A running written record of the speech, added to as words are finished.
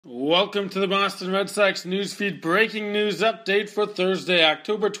Welcome to the Boston Red Sox Newsfeed breaking news update for Thursday,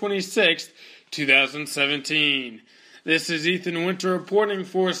 October 26th, 2017. This is Ethan Winter reporting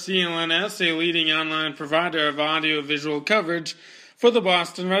for CLNS, a leading online provider of audio-visual coverage for the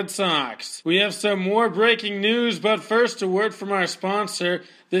Boston Red Sox. We have some more breaking news, but first a word from our sponsor.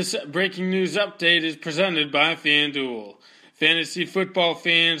 This breaking news update is presented by FanDuel. Fantasy football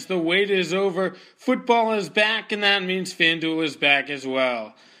fans, the wait is over. Football is back, and that means FanDuel is back as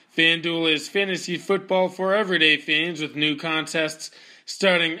well. FanDuel is fantasy football for everyday fans with new contests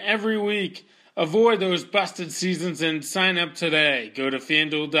starting every week. Avoid those busted seasons and sign up today. Go to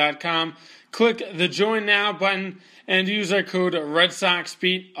FanDuel.com, click the Join Now button, and use our code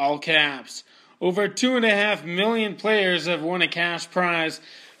RedSoxBeat, all caps. Over 2.5 million players have won a cash prize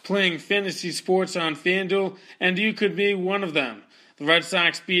playing fantasy sports on FanDuel, and you could be one of them. The Red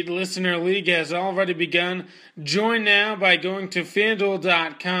Sox Beat Listener League has already begun. Join now by going to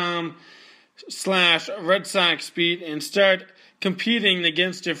FanDuel.com/RedSoxBeat and start competing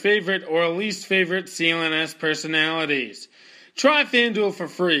against your favorite or least favorite CLNS personalities. Try FanDuel for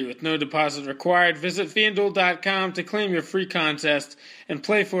free with no deposit required. Visit FanDuel.com to claim your free contest and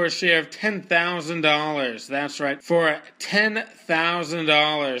play for a share of $10,000. That's right, for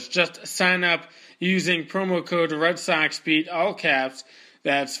 $10,000. Just sign up using promo code RedSoxBeat, all caps.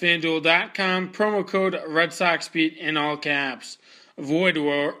 That's FanDuel.com, promo code RedSoxBeat in all caps. Void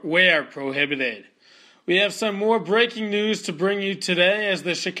where prohibited. We have some more breaking news to bring you today as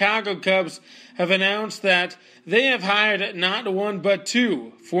the Chicago Cubs have announced that they have hired not one but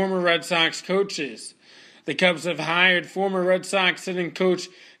two former Red Sox coaches. The Cubs have hired former Red Sox hitting coach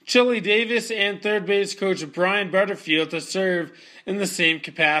Chili Davis and third base coach Brian Butterfield to serve in the same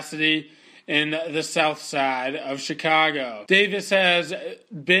capacity in the south side of Chicago. Davis has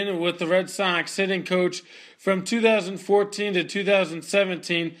been with the Red Sox hitting coach from 2014 to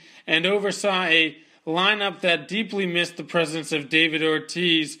 2017 and oversaw a lineup that deeply missed the presence of David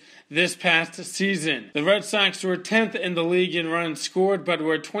Ortiz this past season. The Red Sox were 10th in the league in runs scored, but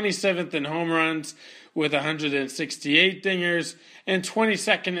were 27th in home runs with 168 dingers and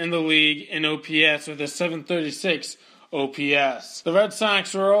 22nd in the league in OPS with a 736 OPS. The Red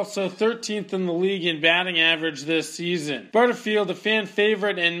Sox were also 13th in the league in batting average this season. Butterfield, a fan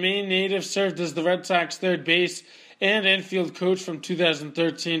favorite and Maine native, served as the Red Sox third base and infield coach from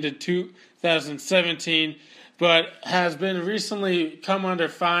 2013 to 2017, but has been recently come under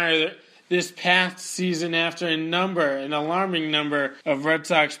fire this past season after an alarming number of Red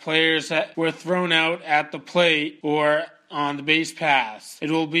Sox players that were thrown out at the plate or on the base paths.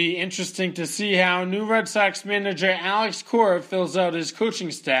 It will be interesting to see how new Red Sox manager Alex Cora fills out his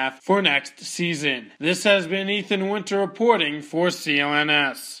coaching staff for next season. This has been Ethan Winter reporting for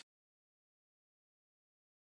CLNS.